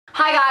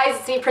Hi guys,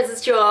 it's me,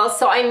 Princess Jewel.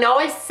 So I know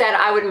I said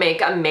I would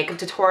make a makeup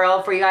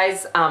tutorial for you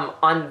guys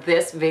on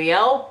this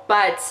video,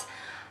 but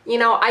you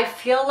know, I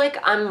feel like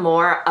I'm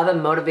more of a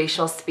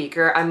motivational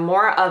speaker. I'm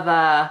more of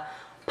a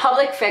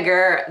public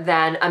figure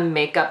than a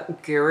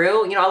makeup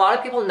guru. You know, a lot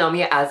of people know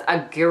me as a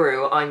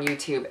guru on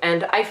YouTube,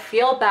 and I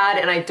feel bad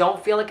and I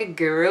don't feel like a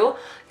guru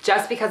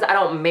just because I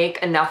don't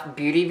make enough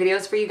beauty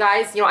videos for you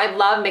guys. You know, I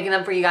love making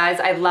them for you guys.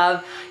 I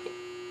love,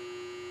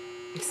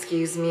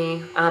 excuse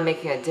me, I'm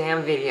making a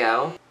damn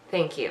video.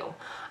 Thank you.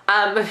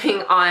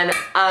 Moving on,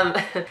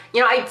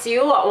 you know, I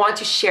do want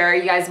to share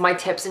you guys my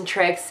tips and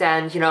tricks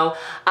and, you know,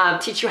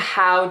 teach you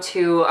how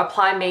to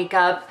apply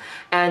makeup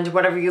and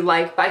whatever you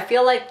like. But I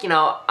feel like, you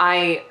know,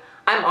 I'm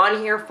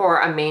on here for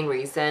a main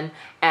reason,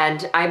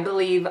 and I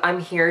believe I'm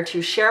here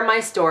to share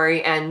my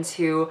story and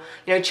to,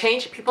 you know,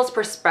 change people's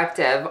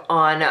perspective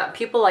on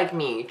people like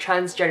me,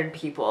 transgender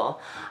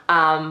people.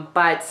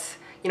 But,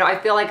 you know, I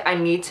feel like I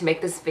need to make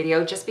this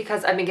video just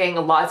because I've been getting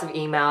lots of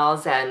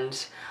emails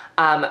and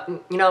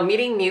you know,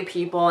 meeting new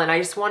people, and I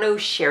just want to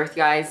share with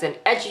you guys and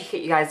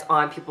educate you guys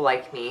on people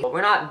like me.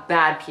 We're not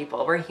bad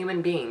people, we're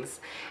human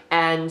beings.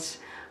 And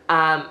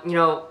you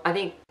know, I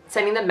think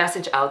sending the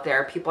message out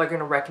there, people are going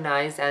to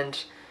recognize. And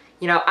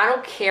you know, I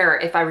don't care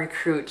if I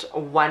recruit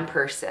one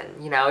person.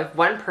 You know, if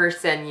one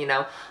person, you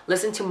know,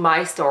 listen to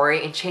my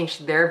story and change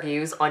their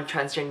views on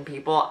transgender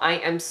people, I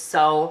am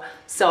so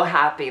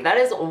happy. That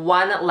is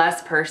one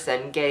less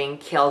person getting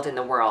killed in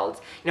the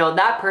world. You know,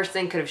 that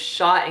person could have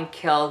shot and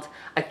killed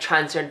a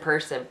transgender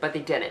person, but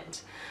they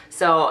didn't.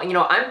 So, you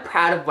know, I'm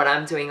proud of what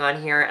I'm doing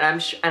on here,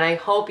 and I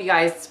hope you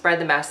guys spread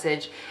the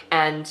message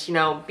and, you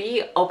know,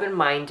 be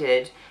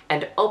open-minded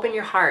and open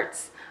your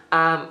hearts.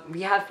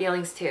 We have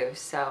feelings too,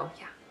 so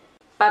yeah.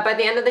 But by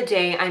the end of the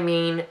day, I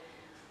mean,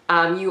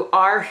 you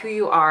are who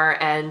you are,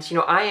 and you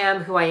know, I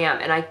am who I am,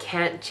 and I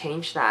can't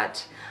change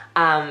that.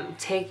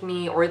 Take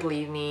me or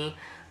leave me.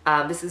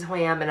 This is who I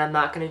am, and I'm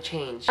not gonna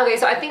change. Okay,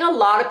 so I think a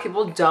lot of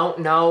people don't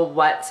know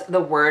what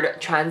the word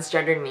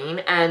transgender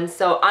mean, and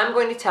so I'm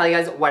going to tell you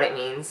guys what it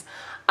means.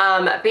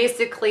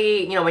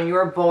 Basically, you know, when you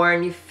were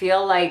born, you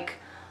feel like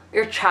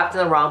you're trapped in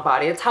the wrong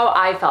body. It's how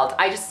I felt.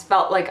 I just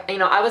felt like, you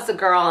know, I was a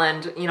girl,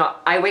 and you know,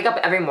 I wake up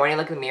every morning,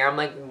 look in the mirror, I'm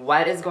like,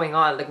 what is going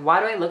on? Like, why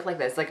do I look like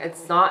this? Like,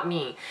 it's not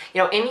me.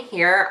 You know, in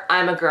here,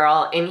 I'm a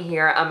girl. In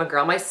here, I'm a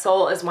girl. My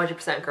soul is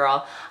 100%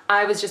 girl.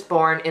 I was just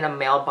born in a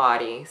male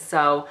body.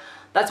 So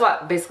that's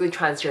what basically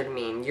transgender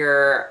mean.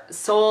 Your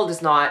soul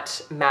does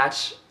not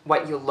match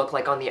what you look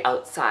like on the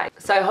outside.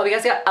 So I hope you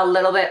guys get a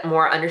little bit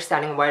more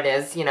understanding of what it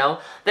is. You know,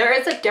 there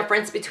is a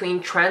difference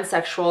between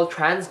transsexual,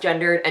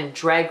 transgendered, and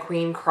drag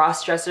queen,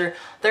 cross-dresser.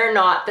 They're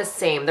not the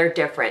same, they're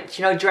different.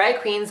 You know,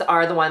 drag queens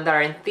are the ones that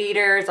are in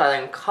theaters, are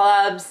in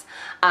clubs.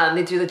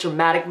 They do the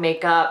dramatic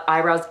makeup,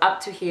 eyebrows up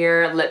to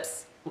here,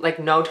 lips like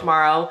no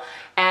tomorrow.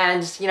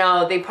 And you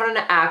know, they put on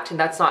an act, and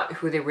that's not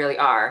who they really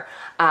are.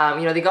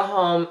 You know, they go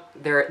home,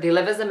 they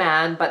live as a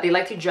man, but they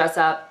like to dress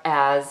up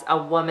as a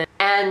woman.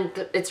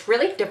 And it's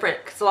really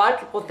different because a lot of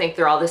people think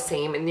they're all the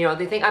same, and you know,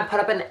 they think I put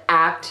up an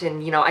act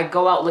and you know, I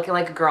go out looking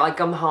like a girl, I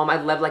come home,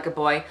 I live like a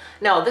boy.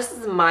 No, this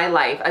is my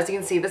life. As you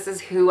can see, this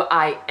is who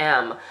I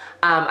am.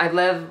 I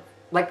live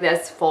like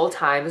this full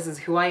time. This is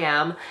who I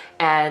am,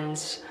 and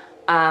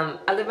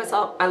I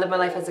live my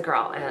life as a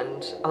girl,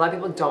 and a lot of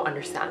people don't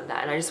understand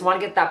that, and I just want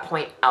to get that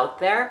point out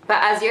there.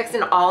 But as you guys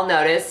can all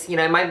notice, you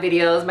know, in my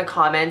videos, my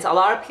comments, a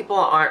lot of people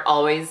aren't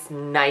always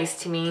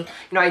nice to me. You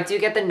know, I do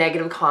get the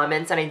negative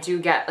comments, and I do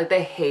get like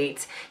the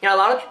hate. You know, a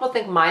lot of people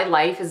think my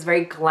life is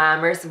very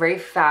glamorous, very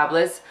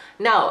fabulous.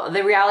 No,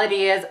 the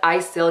reality is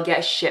I still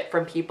get shit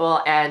from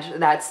people,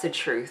 and that's the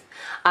truth.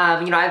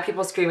 You know, I have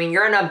people screaming,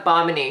 you're an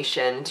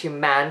abomination to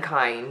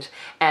mankind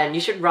and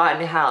you should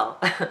rot in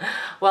hell.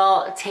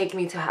 Well, take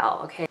me to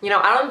hell, okay? You know,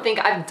 I don't think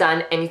I've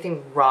done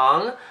anything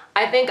wrong.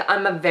 I think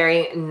I'm a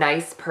very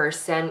nice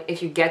person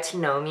if you get to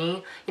know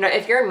me. You know,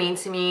 if you're mean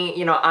to me,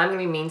 you know, I'm gonna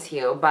be mean to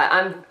you, but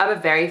I'm a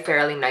very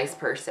fairly nice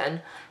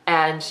person.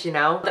 And you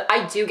know,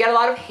 I do get a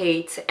lot of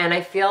hate, and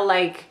I feel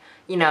like,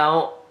 you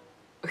know,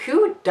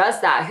 who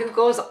does that? Who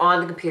goes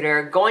on the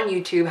computer, go on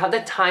YouTube, have the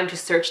time to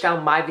search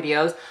down my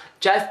videos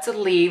just to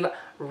leave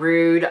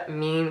rude,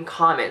 mean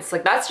comments?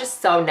 Like, that's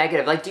just so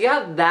negative. Like, do you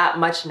have that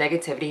much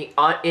negativity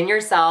in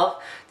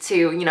yourself to,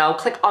 you know,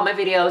 click on my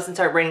videos and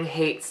start writing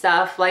hate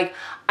stuff? Like,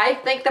 I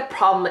think the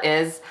problem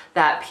is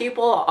that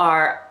people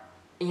are,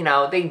 you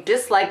know, they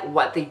dislike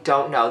what they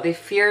don't know. They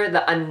fear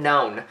the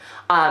unknown.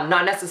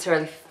 Not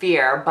necessarily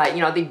fear, but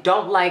you know, they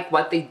don't like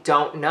what they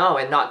don't know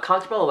and not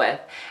comfortable with.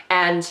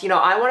 And you know,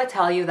 I want to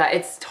tell you that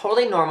it's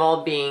totally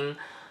normal being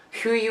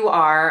who you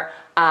are.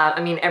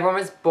 I mean, everyone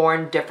was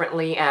born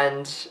differently,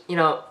 and you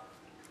know,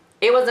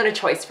 it wasn't a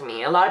choice for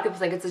me. A lot of people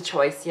think it's a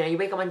choice. You know, you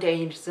wake up one day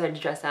and you decide to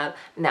dress up.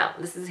 No,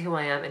 this is who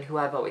I am and who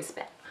I've always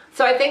been.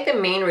 So I think the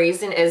main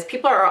reason is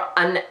people are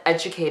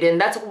uneducated, and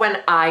that's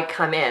when I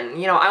come in.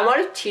 You know, I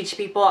want to teach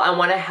people, I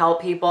want to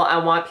help people, I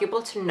want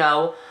people to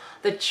know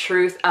the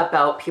truth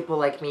about people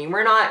like me.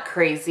 We're not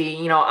crazy.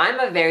 You know, I'm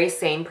a very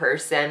sane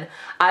person.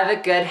 I have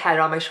a good head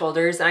on my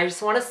shoulders, and I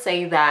just want to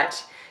say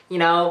that, You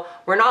know,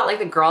 we're not like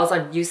the girls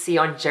on you see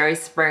on Jerry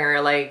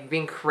Springer, like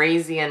being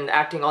crazy and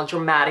acting all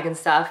dramatic and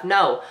stuff.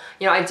 No,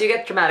 you know, I do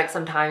get dramatic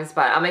sometimes,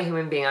 but I'm a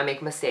human being. I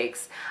make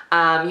mistakes.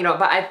 You know,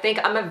 but I think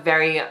I'm a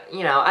very,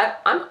 you know,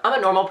 I'm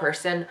a normal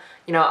person.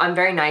 You know, I'm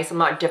very nice. I'm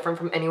not different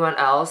from anyone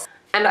else.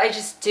 And I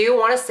just do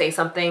want to say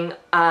something.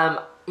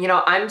 You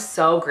know, I'm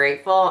so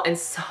grateful and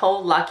so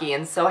lucky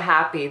and so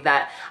happy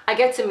that I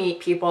get to meet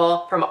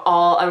people from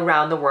all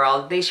around the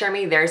world. They share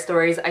me their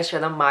stories, I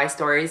share them my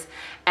stories,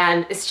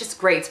 and it's just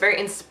great. It's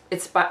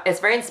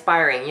very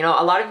inspiring. You know,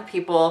 a lot of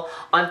people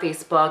on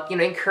Facebook, you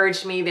know,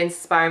 encourage me, they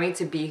inspire me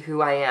to be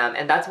who I am,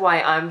 and that's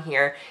why I'm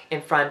here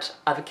in front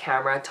of a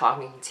camera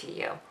talking to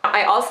you.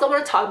 I also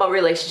want to talk about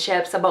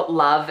relationships, about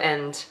love,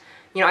 and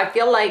you know, I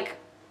feel like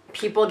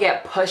people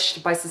get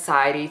pushed by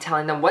society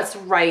telling them what's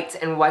right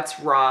and what's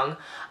wrong.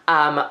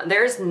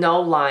 There's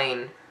no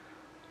line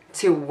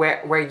to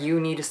where you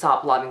need to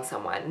stop loving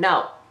someone.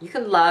 No, you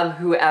can love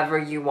whoever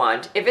you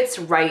want. If it's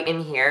right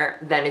in here,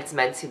 then it's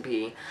meant to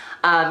be.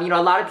 You know,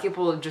 a lot of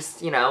people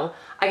just, you know,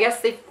 I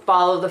guess they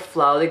follow the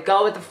flow. They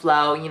go with the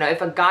flow. You know,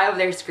 if a guy over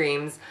there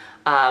screams,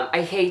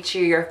 I hate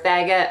you, you're a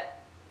faggot,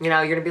 you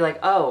know, you're gonna be like,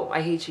 oh,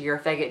 I hate you, you're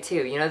a faggot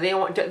too. You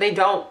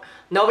know,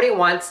 nobody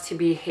wants to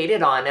be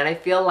hated on. And I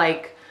feel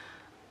like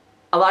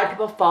a lot of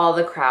people follow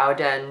the crowd,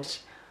 and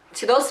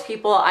to those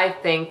people, I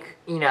think,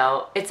 you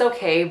know, it's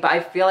okay, but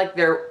I feel like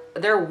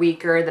they're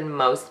weaker than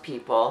most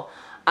people.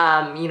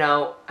 You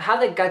know,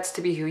 have the guts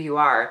to be who you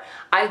are.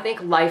 I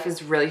think life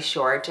is really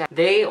short.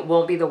 They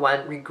won't be the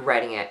one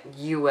regretting it.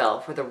 You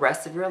will for the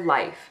rest of your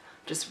life.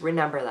 Just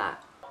remember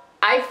that.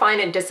 I find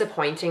it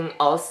disappointing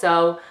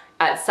also.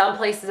 At some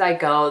places I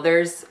go,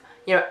 there's,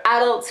 you know,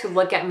 adults who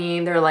look at me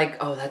and they're like,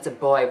 oh, that's a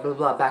boy, blah,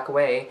 blah, back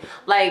away.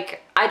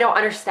 Like, I don't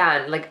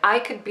understand. Like, I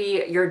could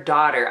be your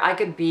daughter. I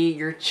could be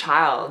your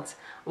child.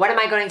 What am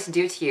I going to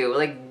do to you?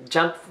 Like,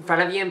 jump in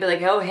front of you and be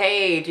like, oh,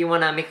 hey, do you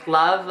want to make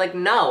love? Like,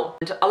 no.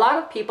 And a lot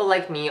of people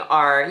like me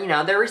are, you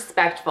know, they're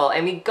respectful,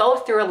 and we go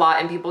through a lot,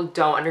 and people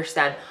don't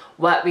understand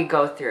what we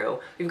go through.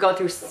 We go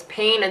through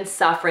pain and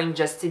suffering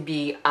just to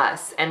be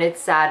us. And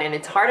it's sad, and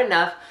it's hard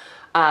enough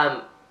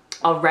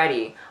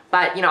already.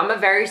 But, you know, I'm a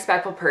very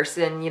respectful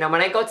person. You know,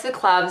 when I go to the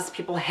clubs,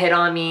 people hit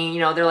on me. You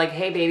know, they're like,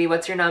 hey, baby,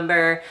 what's your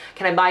number?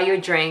 Can I buy you a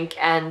drink?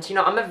 And, you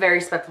know, I'm a very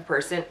respectful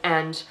person.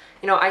 And,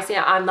 you know, I say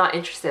I'm not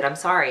interested. I'm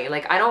sorry.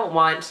 Like, I don't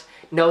want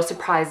no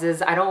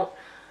surprises. I don't,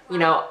 you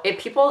know, if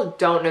people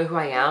don't know who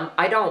I am,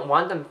 I don't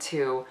want them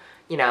to,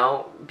 you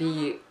know,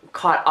 be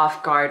caught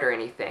off guard or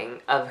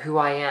anything of who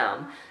I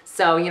am.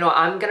 So, you know,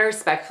 I'm going to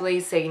respectfully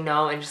say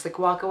no and just like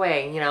walk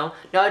away, you know,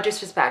 no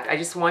disrespect. I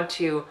just want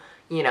to,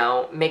 you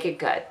know, make it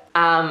good.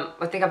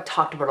 I think I've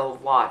talked about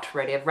a lot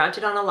already. I've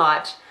ranted on a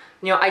lot.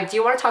 You know, I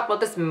do want to talk about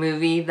this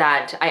movie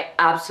that I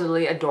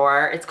absolutely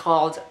adore. It's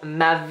called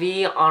Ma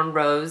Vie en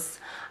Rose.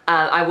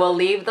 I will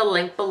leave the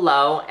link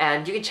below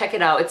and you can check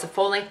it out. It's a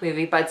full-length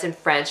movie, but it's in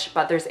French,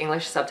 but there's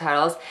English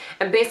subtitles.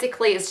 And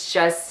basically it's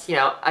just, you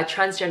know, a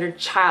transgender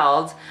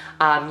child,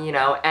 you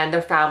know, and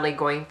their family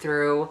going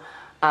through,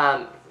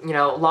 you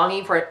know,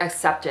 longing for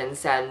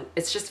acceptance, and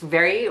it's just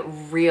very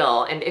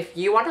real. And if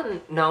you want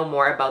to know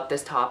more about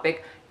this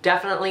topic,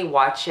 definitely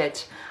watch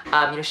it. You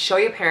know, show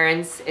your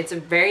parents. It's a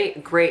very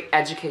great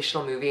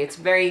educational movie. It's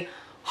very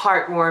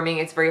heartwarming.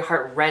 It's very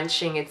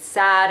heart-wrenching. It's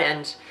sad,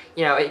 and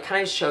you know, it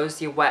kind of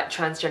shows you what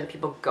transgender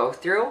people go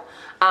through.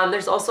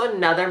 There's also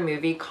another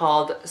movie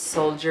called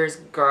Soldier's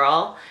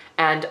Girl,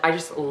 and I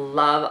just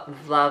love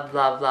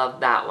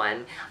that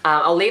one.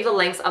 I'll leave the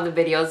links of the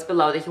videos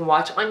below that you can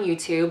watch on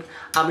YouTube,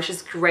 which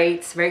is great.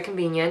 It's very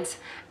convenient,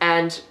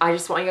 and I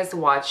just want you guys to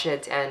watch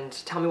it and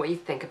tell me what you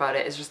think about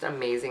it. It's just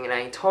amazing, and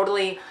I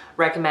totally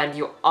recommend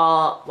you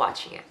all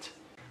watching it.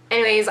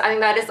 Anyways, I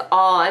think that is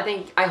all.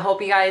 I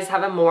hope you guys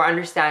have a more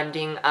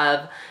understanding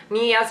of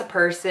me as a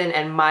person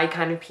and my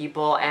kind of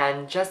people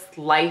and just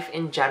life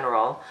in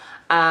general.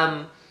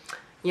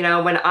 You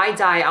know, when I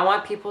die, I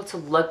want people to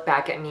look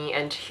back at me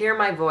and hear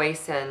my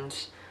voice and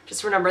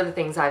just remember the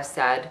things I've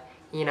said.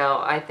 You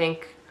know, I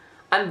think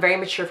I'm very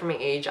mature for my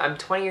age. I'm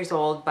 20 years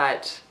old,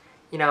 but,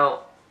 you know,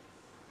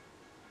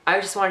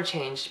 I just want to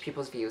change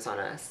people's views on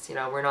us. You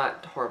know, we're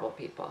not horrible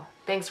people.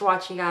 Thanks for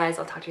watching, guys.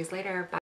 I'll talk to you guys later. Bye.